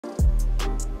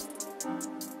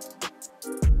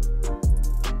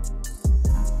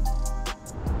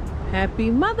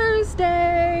Happy Mother's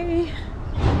Day.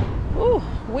 Ooh,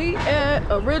 we at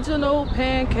Original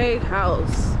Pancake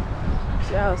House.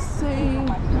 Y'all see,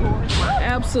 my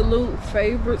absolute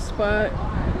favorite spot.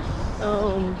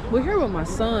 We're here with my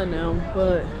son now,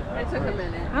 but It took a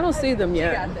minute. I don't see them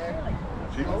yet.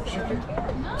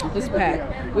 It's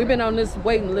packed. We've been on this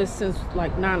waiting list since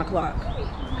like 9 o'clock.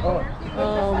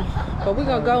 But we're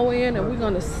gonna go in and we're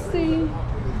gonna see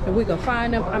if we can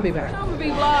find them. I'll be back. I'm gonna be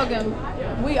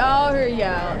vlogging. We all here,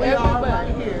 y'all.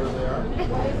 Everybody here.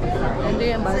 And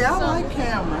then my son. I like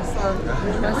cameras, so.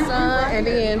 My son, and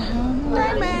then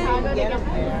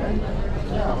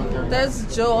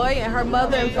that's Joy and her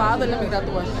mother and father. Let me get out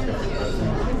the way.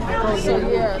 So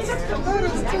yes.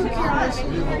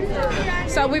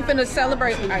 So we finna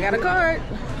celebrate. I got a card.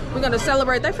 We're gonna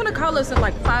celebrate. They finna call us in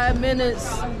like 5 minutes.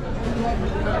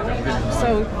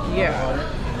 So yeah.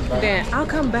 Then I'll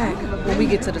come back when we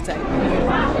get to the table.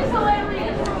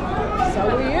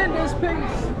 So we in this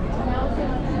piece.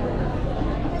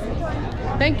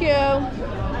 Thank you.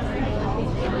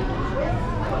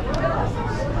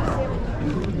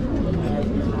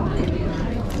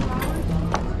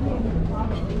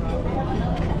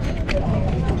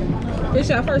 This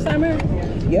your first time here?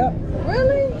 Yep.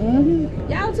 Really?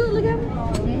 Mm-hmm. Y'all too together?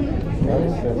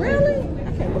 Mm-hmm. Really?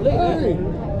 I can't believe it.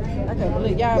 I can't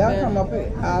believe y'all come up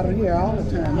out of here all the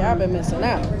time. Y'all been missing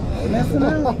out. Missing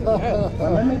out?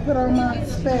 Well, let me put on my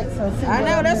specs and see. I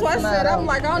know, that's what I said. I'm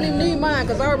like, I don't even need mine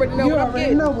because I already know what I'm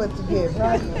getting. You already know what to get,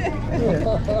 right?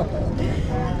 Yeah.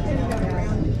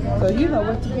 So you know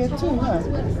what to get too, huh?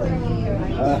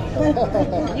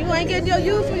 You ain't getting your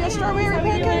use for your strawberry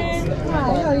pancakes?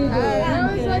 Hi, how you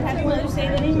doing? Happy Mother's Day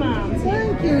to me, Mom.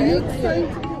 Thank you. You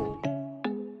thank you.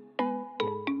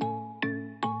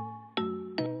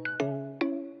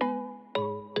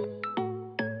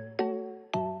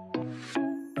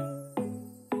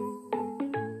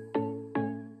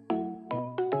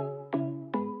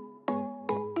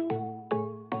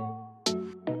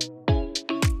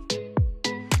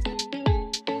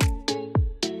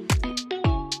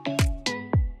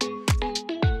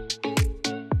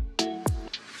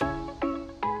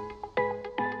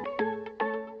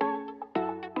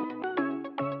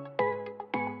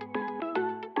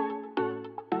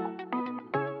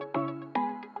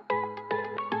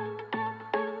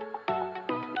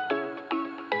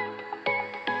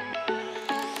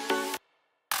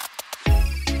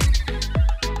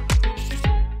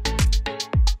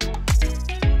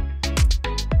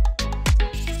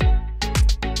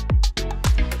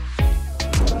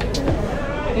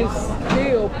 It's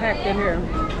still packed in here.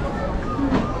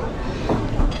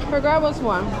 Here, grab us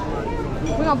one.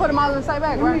 We're gonna put them all in the same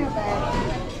bag, right? Yeah.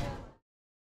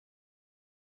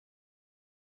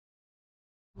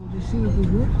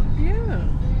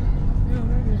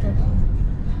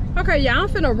 Okay, y'all, I'm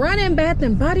finna run in Bath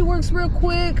and Body Works real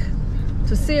quick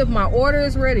to see if my order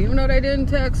is ready. Even though they didn't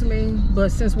text me,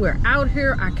 but since we're out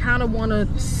here, I kind of want to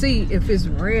see if it's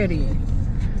ready.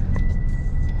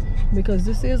 Because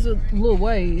this is a little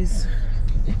ways.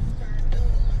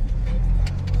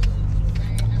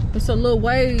 It's a little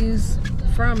ways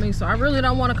from me, so I really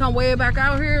don't want to come way back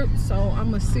out here. So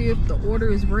I'm gonna see if the order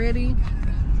is ready.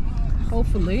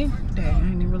 Hopefully. Dang, I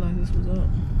didn't even realize this was up.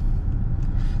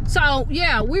 So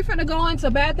yeah, we finna go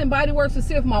into Bath and Body Works to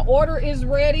see if my order is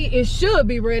ready. It should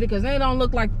be ready because they don't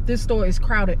look like this store is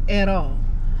crowded at all.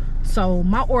 So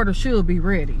my order should be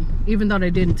ready. Even though they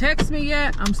didn't text me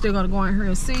yet, I'm still gonna go in here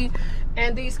and see.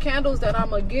 And these candles that I'm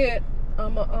gonna get,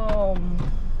 I'm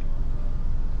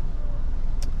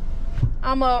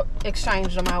gonna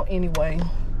exchange them out anyway.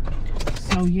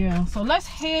 So yeah, so let's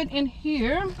head in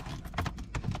here.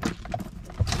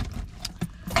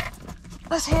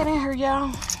 Let's head in here,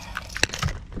 y'all.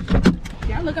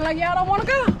 Y'all looking like y'all don't want to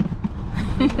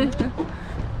go.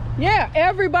 Yeah,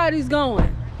 everybody's going.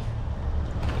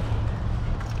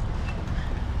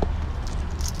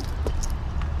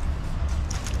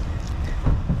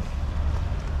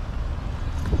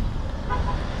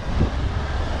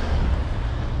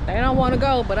 They don't want to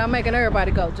go, but I'm making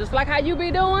everybody go. Just like how you be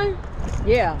doing.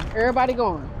 Yeah, everybody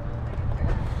going.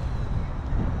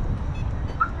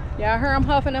 Y'all hear I'm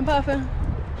huffing and puffing?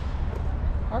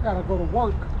 I gotta go to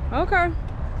work. Okay.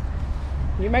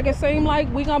 You make it seem like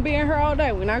we gonna be in here all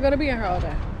day. We're not gonna be in here all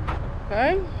day.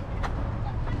 Okay?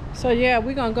 So yeah,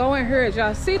 we gonna go in here. As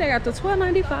y'all see, they got the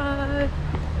 $12.95.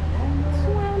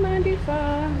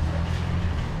 $12.95.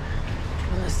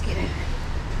 Let's get in.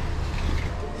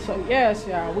 So yes,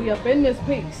 y'all, we up in this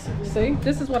piece. See,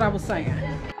 this is what I was saying.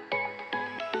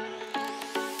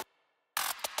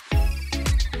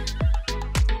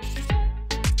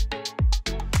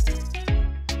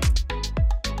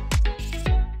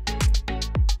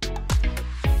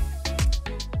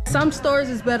 Some stores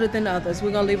is better than others.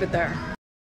 We're gonna leave it there.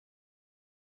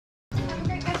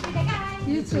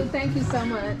 You too, thank you so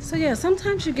much. So yeah,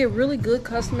 sometimes you get really good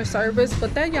customer service,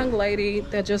 but that young lady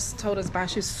that just told us about,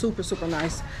 she's super, super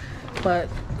nice. But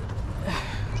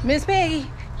Miss Peggy,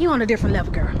 you on a different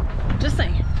level, girl. Just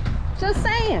saying. Just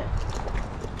saying.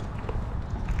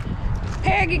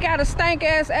 Peggy got a stank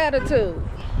ass attitude.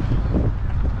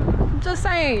 Just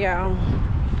saying, y'all.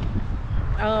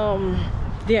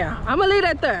 Yeah, I'm gonna leave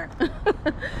that there.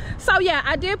 So yeah,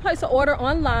 I did place an order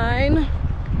online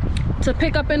to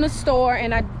pick up in the store,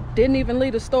 and I didn't even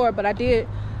leave the store, but I did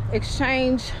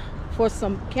exchange for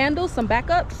some candles, some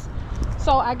backups.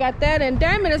 So I got that, and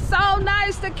damn it, it's so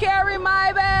nice to carry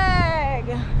my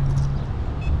bag.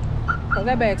 Oh,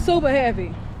 that bag's super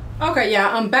heavy. Okay,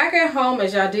 y'all, I'm back at home.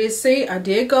 As y'all did see, I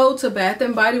did go to Bath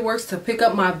 & Body Works to pick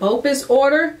up my BOPIS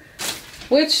order,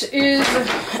 which is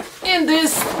in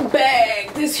this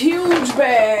bag, this huge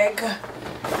bag.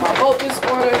 My BOPIS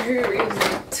order, here is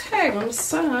the tag on the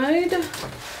side.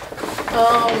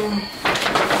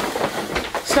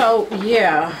 So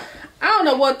yeah, I don't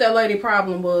know what that lady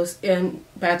problem was in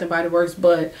Bath & Body Works,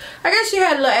 but I guess she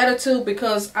had a little attitude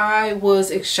because I was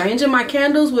exchanging my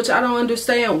candles, which I don't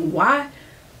understand why.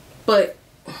 But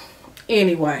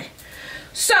anyway,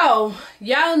 so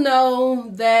y'all know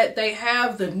that they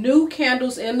have the new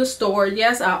candles in the store.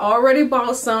 Yes, I already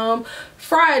bought some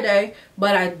Friday,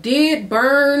 but I did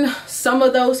burn some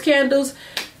of those candles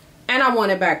and I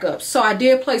want it back up. So I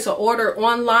did place an order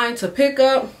online to pick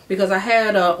up because I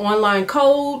had an online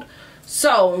code.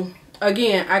 So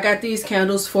again, I got these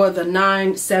candles for the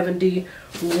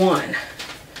 $9.71.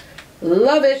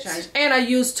 Love it. And I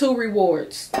used 2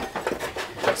 rewards.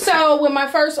 So with my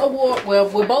first award, well,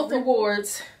 with both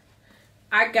awards,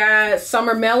 I got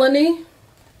Summer Melanie.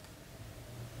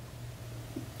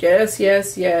 Yes,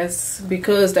 yes, yes,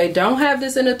 because they don't have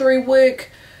this in a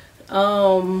 3-wick.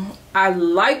 I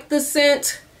like the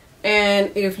scent,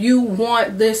 and if you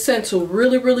want this scent to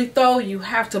really, really throw, you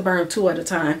have to burn 2 at a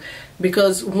time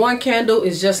because 1 candle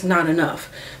is just not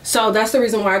enough. So that's the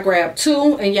reason why I grabbed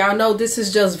 2, and y'all know this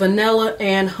is just vanilla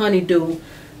and honeydew.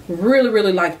 Really,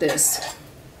 really like this.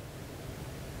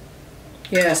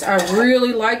 Yes, I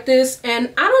really like this, and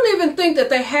I don't even think that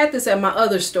they had this at my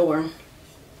other store.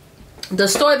 The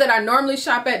store that I normally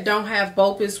shop at don't have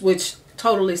BOPIS, which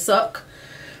totally suck,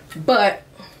 but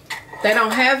they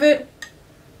don't have it.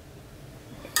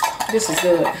 This is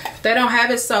good. They don't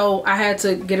have it, so I had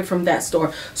to get it from that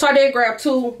store. So I did grab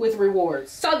 2 with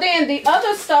rewards. So then the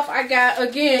other stuff I got,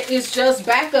 again, is just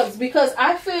backups because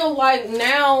I feel like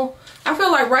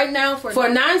right now for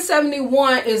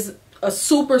 $9.71 is a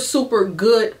super, super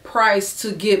good price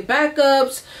to get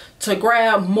backups, to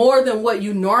grab more than what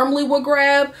you normally would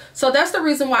grab. So that's the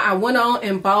reason why I went on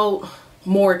and bought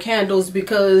more candles,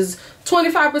 because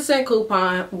 25%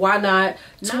 coupon, why not?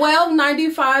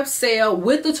 $12.95 sale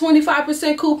with the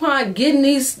 25% coupon, getting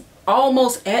these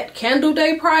almost at candle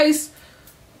day price.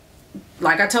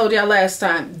 Like I told y'all last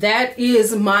time, that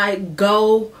is my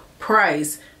go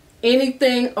price.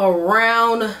 Anything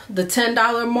around the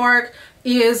 $10 mark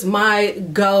is my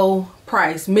go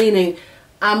price, meaning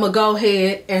I'm gonna go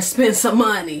ahead and spend some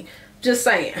money. Just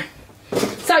saying.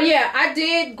 So yeah, I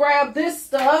did grab this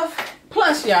stuff.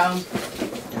 Plus, y'all,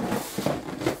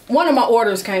 one of my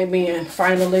orders came in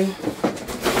finally.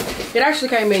 It actually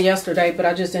came in yesterday, but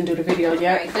I just didn't do the video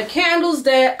yet. The candles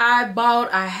that I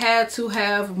bought, I had to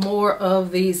have more of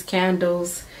these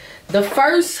candles. The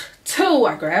first 2,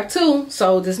 I grabbed 2,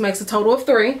 so this makes a total of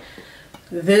 3.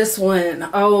 This one,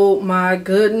 oh my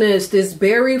goodness, this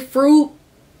berry fruit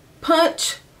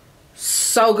punch,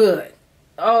 so good.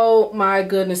 Oh my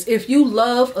goodness. If you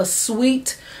love a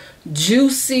sweet,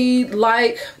 juicy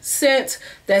like scent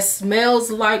that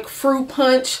smells like fruit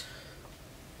punch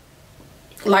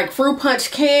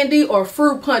candy or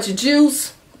fruit punch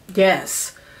juice,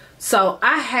 yes. So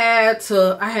I had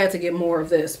to get more of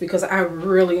this because I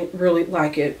really, really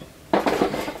like it.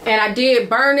 And I did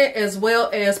burn it as well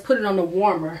as put it on the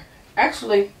warmer.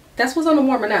 Actually, that's what's on the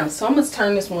warmer now. So I'm gonna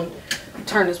turn this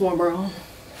warmer on.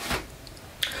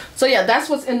 So yeah, that's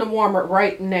what's in the warmer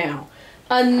right now.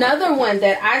 Another one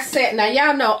that I said, now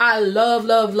y'all know I love,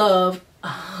 love, love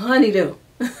honeydew.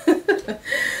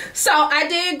 So I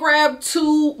did grab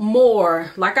 2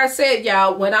 more. Like I said,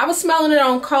 y'all, when I was smelling it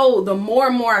on cold, the more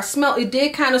and more I smelled, it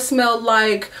did kind of smell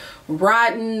like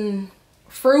rotten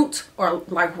fruit or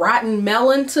like rotten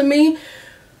melon to me.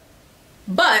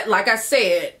 But like I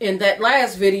said in that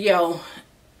last video,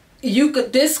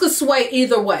 this could sway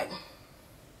either way.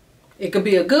 It could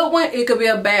be a good one, it could be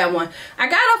a bad one. I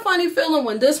got a funny feeling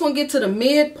when this one get to the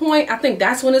midpoint, I think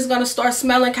that's when it's gonna start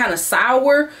smelling kind of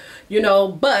sour, you know,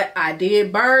 but I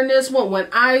did burn this one. When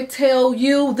I tell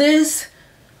you this,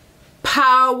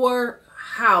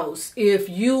 powerhouse. If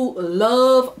you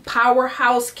love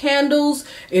powerhouse candles,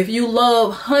 if you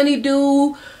love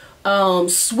honeydew,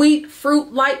 sweet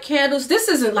fruit like candles, this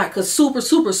isn't like a super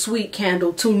sweet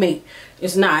candle to me.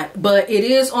 It's not, but it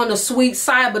is on the sweet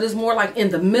side, but it's more like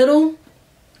in the middle.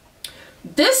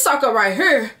 This sucker right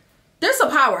here, this is a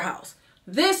powerhouse.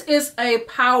 This is a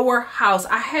powerhouse.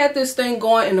 I had this thing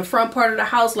going in the front part of the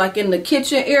house, like in the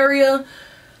kitchen area.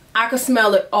 I could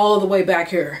smell it all the way back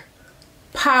here.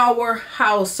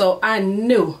 Powerhouse. So I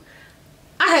knew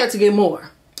I had to get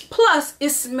more. Plus, it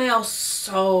smells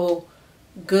so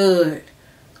good.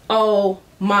 Oh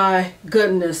my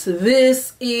goodness,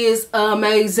 this is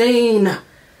amazing.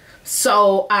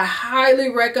 So I highly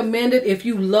recommend it if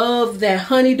you love that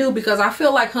honeydew, because I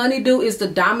feel like honeydew is the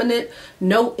dominant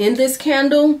note in this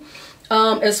candle.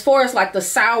 As far as like the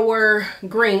sour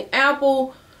green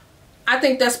apple, I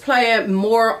think that's playing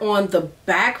more on the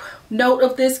back note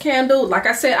of this candle. Like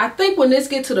I said, I think when this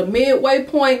gets to the midway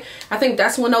point, I think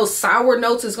that's when those sour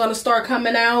notes is going to start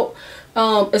coming out.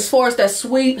 As far as that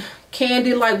sweet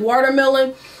candy like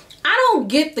watermelon, I don't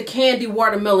get the candy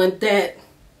watermelon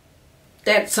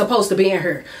that's supposed to be in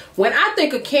here. When I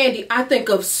think of candy, I think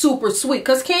of super sweet,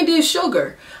 because candy is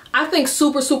sugar. I think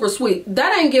super sweet.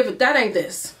 That ain't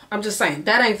this. I'm just saying,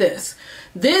 that ain't this.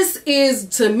 This is,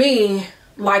 to me,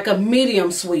 like a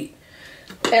medium sweet.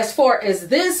 As far as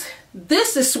this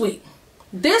is sweet.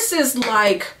 This is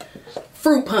like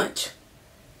fruit punch.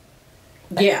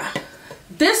 Yeah.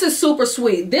 This is super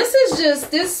sweet.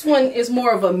 This one is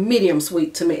more of a medium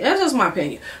sweet to me. That's just my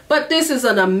opinion. But this is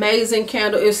an amazing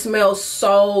candle. It smells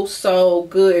so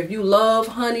good. If you love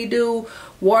honeydew,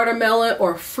 watermelon,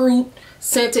 or fruit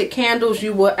scented candles,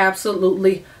 you will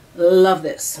absolutely love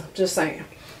this. Just saying.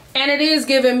 And it is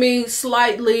giving me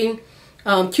slightly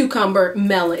cucumber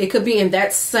melon. It could be in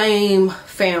that same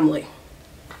family.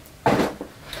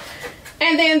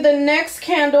 And then the next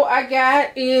candle I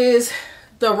got is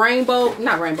the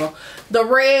the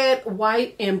red,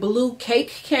 white, and blue cake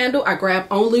candle. I grabbed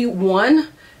only one,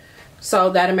 so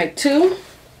that'll make two.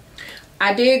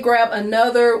 I did grab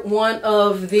another one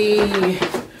of the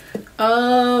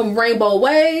rainbow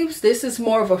waves. This is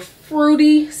more of a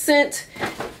fruity scent,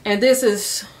 and this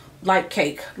is like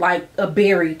cake, like a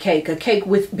berry cake, a cake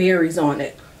with berries on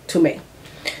it to me.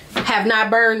 Have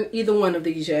not burned either one of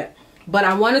these yet, but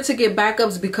I wanted to get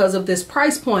backups because of this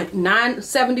price point,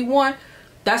 $9.71.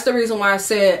 That's the reason why I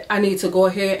said I need to go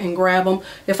ahead and grab them.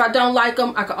 If I don't like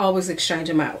them, I could always exchange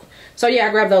them out. So yeah,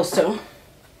 I grabbed those two.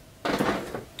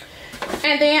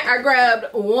 And then I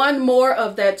grabbed one more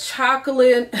of that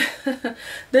chocolate,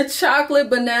 the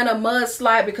chocolate banana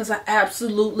mudslide, because I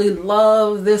absolutely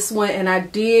love this one. And I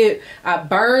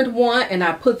burned one and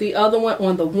I put the other one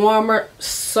on the warmer.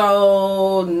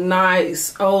 So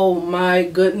nice. Oh my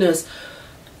goodness.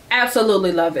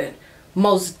 Absolutely love it.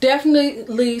 Most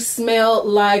definitely smell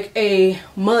like a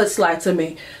mudslide to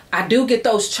me. I do get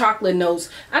those chocolate notes.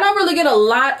 I don't really get a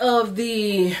lot of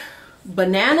the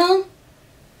banana,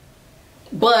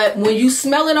 but when you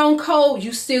smell it on cold,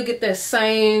 you still get that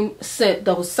same scent,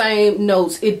 those same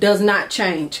notes. It does not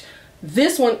change.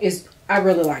 This one is, I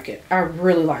really like it. I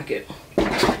really like it.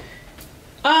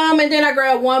 And then I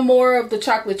grabbed one more of the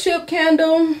chocolate chip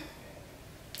candle,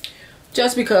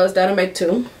 just because that'll make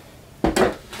two.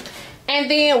 And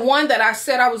then one that I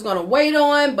said I was going to wait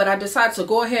on, but I decided to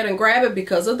go ahead and grab it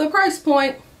because of the price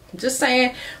point. Just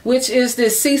saying, which is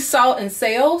this sea salt and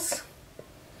sales.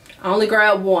 I only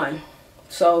grabbed one.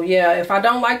 So yeah, if I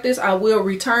don't like this, I will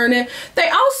return it. They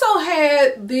also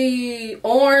had the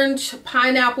orange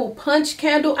pineapple punch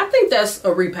candle. I think that's a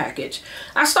repackage.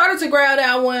 I started to grab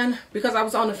that one because I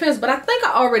was on the fence, but I think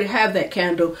I already have that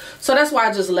candle. So that's why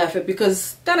I just left it,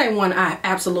 because that ain't one I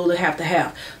absolutely have to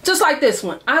have. Just like this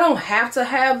one. I don't have to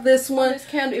have this one. This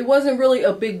candle, it wasn't really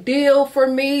a big deal for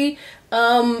me.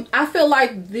 I feel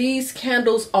like these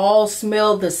candles all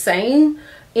smell the same.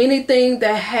 Anything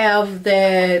that have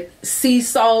that sea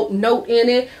salt note in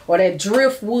it or that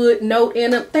driftwood note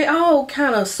in it, they all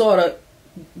kind of sort of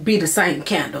be the same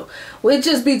candle. It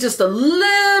just be just a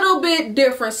little bit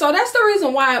different. So that's the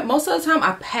reason why most of the time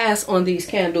I pass on these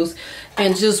candles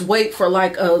and just wait for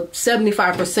like a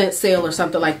 75% sale or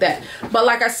something like that. But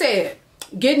like I said,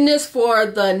 getting this for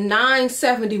the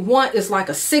 $9.71 is like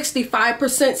a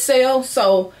 65% sale.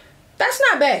 So that's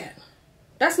not bad.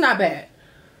 That's not bad.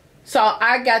 So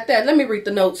I got that. Let me read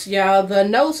the notes, y'all. The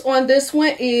notes on this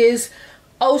one is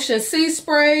Ocean Sea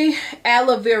Spray,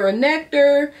 Aloe Vera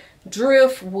Nectar,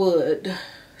 Driftwood.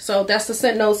 So that's the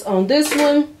scent notes on this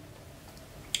one.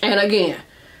 And again,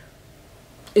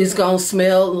 it's gonna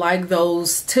smell like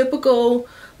those typical,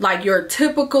 like your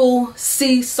typical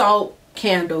sea salt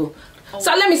candle.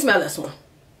 So let me smell this one.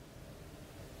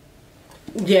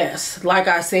 Yes, like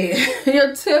I said,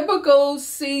 your typical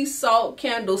sea salt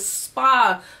candle,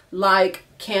 spa like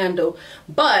candle.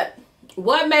 But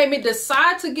what made me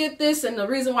decide to get this, and the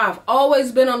reason why I've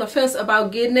always been on the fence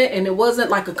about getting it and it wasn't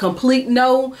like a complete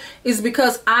no, is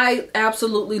because I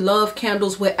absolutely love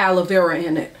candles with aloe vera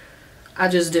in it. I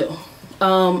just do.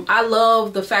 I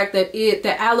love the fact that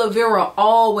the aloe vera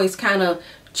always kind of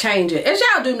change it. As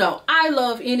y'all do know, I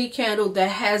love any candle that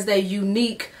has that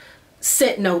unique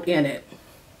scent note in it.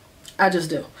 I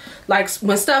just do. Like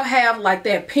when stuff have like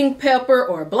that pink pepper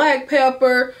or black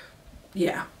pepper,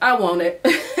 yeah, I want it.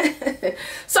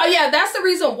 So yeah, that's the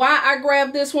reason why I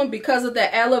grabbed this one, because of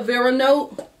the aloe vera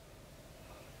note.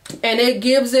 And it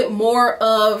gives it more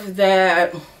of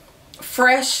that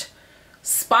fresh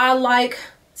spa-like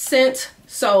scent.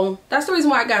 So that's the reason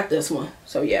why I got this one.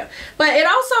 So yeah, but it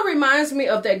also reminds me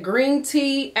of that green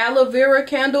tea aloe vera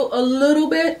candle a little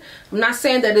bit. I'm not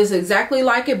saying that it's exactly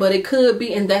like it, but it could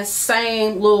be in that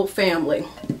same little family.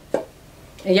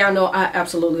 And y'all know I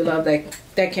absolutely love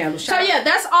that candle. So yeah,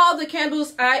 that's all the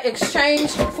candles I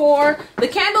exchanged for. The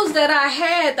candles that I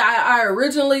had that I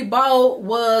originally bought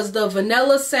was the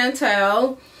Vanilla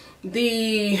Santal,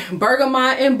 the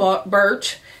Bergamot and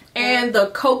Birch, and the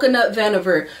Coconut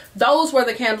Vinegar. Those were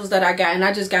the candles that I got, and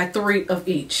I just got 3 of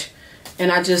each.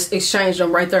 And I just exchanged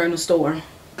them right there in the store.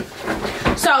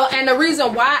 So, and the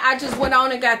reason why I just went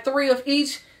on and got 3 of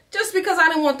each, just because I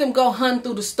didn't want them to go hunting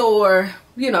through the store,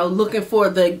 you know, looking for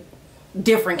the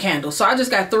different candles. So I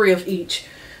just got 3 of each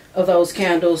of those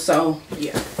candles. So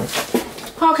yeah.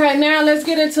 Okay, now let's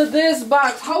get into this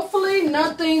box. Hopefully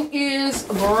nothing is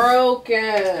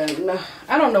broken.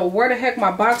 I don't know where the heck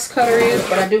my box cutter is,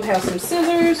 but I do have some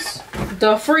scissors.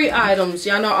 The free items,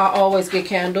 y'all know I always get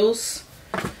candles.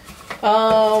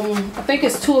 I think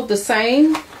it's 2 of the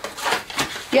same.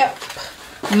 Yep,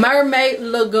 Mermaid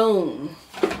Lagoon.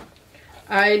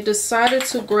 I decided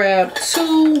to grab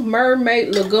 2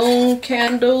 Mermaid Lagoon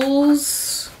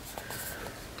candles.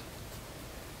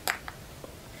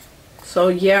 So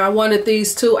yeah, I wanted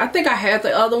these 2. I think I had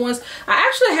the other ones. I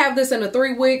actually have this in a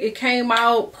 3-wick. It came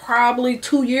out probably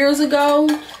 2 years ago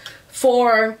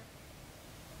for,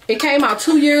 it came out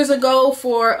 2 years ago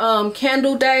for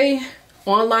Candle Day,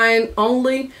 online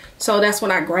only. So that's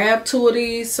when I grabbed 2 of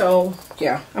these. So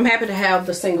yeah, I'm happy to have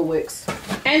the single wicks.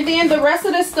 And then the rest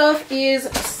of this stuff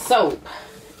is soap.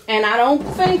 And I don't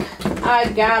think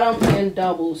I got them in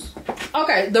doubles.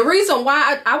 Okay, the reason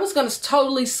why I was going to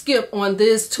totally skip on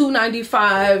this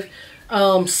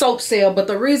 $2.95 soap sale, but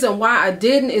the reason why I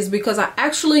didn't is because I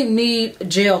actually need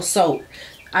gel soap.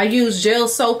 I use gel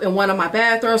soap in one of my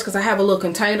bathrooms because I have a little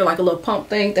container, like a little pump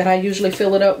thing that I usually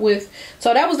fill it up with.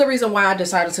 So that was the reason why I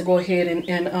decided to go ahead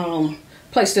and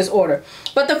place this order.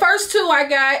 But the first 2 I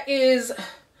got is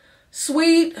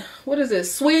sweet, what is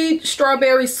this? Sweet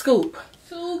Strawberry Scoop.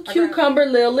 Cucumber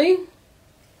Lily,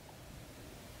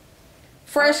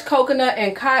 Fresh Coconut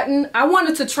and Cotton. I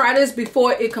wanted to try this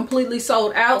before it completely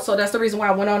sold out, so that's the reason why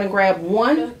I went on and grabbed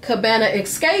 1. Cabana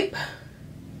Escape,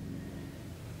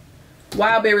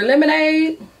 Wild Berry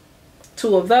Lemonade,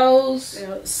 2 of those.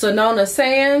 Sonoma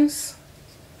Sands,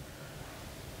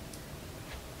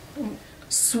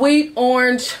 Sweet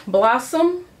Orange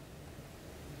Blossom,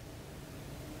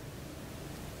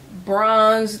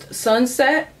 Bronzed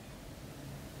Sunset.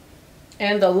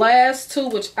 And the last 2,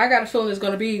 which I got a feeling is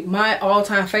going to be my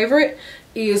all-time favorite,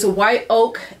 is White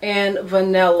Oak and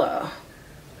Vanilla.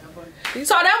 So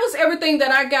that was everything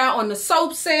that I got on the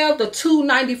soap sale, the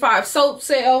 $2.95 soap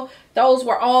sale. Those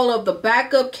were all of the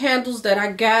backup candles that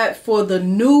I got for the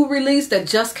new release that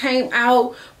just came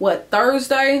out, what,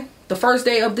 Thursday? The first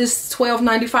day of this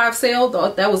 $12.95 sale.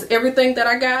 That was everything that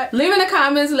I got. Leave in the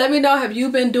comments, let me know, have you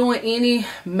been doing any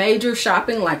major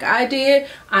shopping like I did?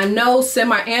 I know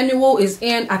semi-annual is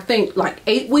in, I think, like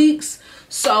 8 weeks.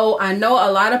 So I know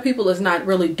a lot of people is not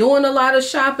really doing a lot of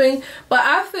shopping, but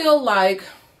I feel like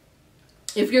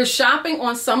if you're shopping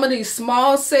on some of these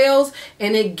small sales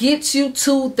and it gets you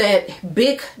to that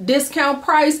big discount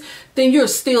price, then you're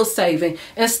still saving.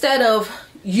 Instead of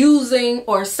using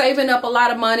or saving up a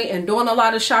lot of money and doing a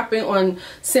lot of shopping on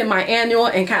semi-annual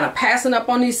and kind of passing up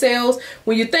on these sales.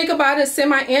 When you think about it,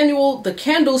 semi-annual, the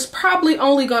candles probably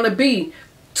only going to be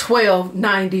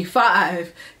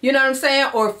 $12.95. You know what I'm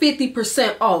saying? Or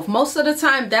 50% off. Most of the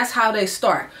time, that's how they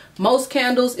start. Most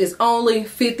candles is only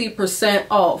 50%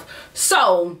 off.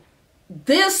 So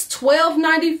this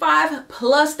 $12.95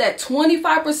 plus that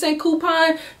 25%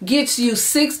 coupon gets you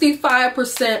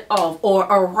 65% off, or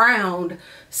around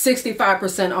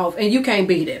 65% off, and you can't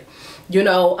beat it. You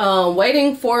know,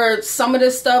 waiting for some of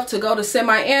this stuff to go to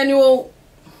semi-annual,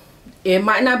 it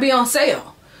might not be on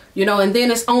sale. You know, and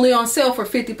then it's only on sale for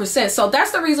 50%. So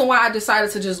that's the reason why I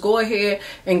decided to just go ahead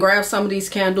and grab some of these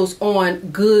candles on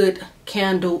good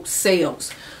candle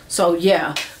sales. So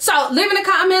yeah, so leave in the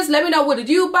comments, let me know, what did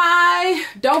you buy?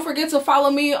 Don't forget to follow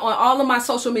me on all of my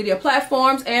social media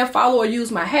platforms, and follow or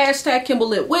use my hashtag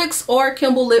KimbleLitWicks or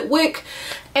KimbleLitWick,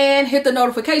 and hit the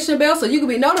notification bell so you can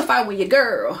be notified when your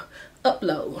girl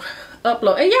upload.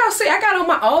 And y'all see, I got on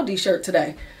my Aldi shirt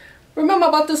today. Remember,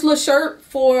 I bought this little shirt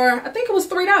for, I think it was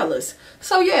 $3.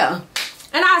 So yeah,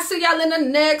 and I'll see y'all in the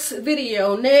next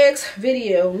video.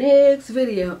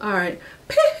 All right,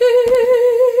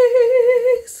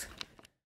 peace.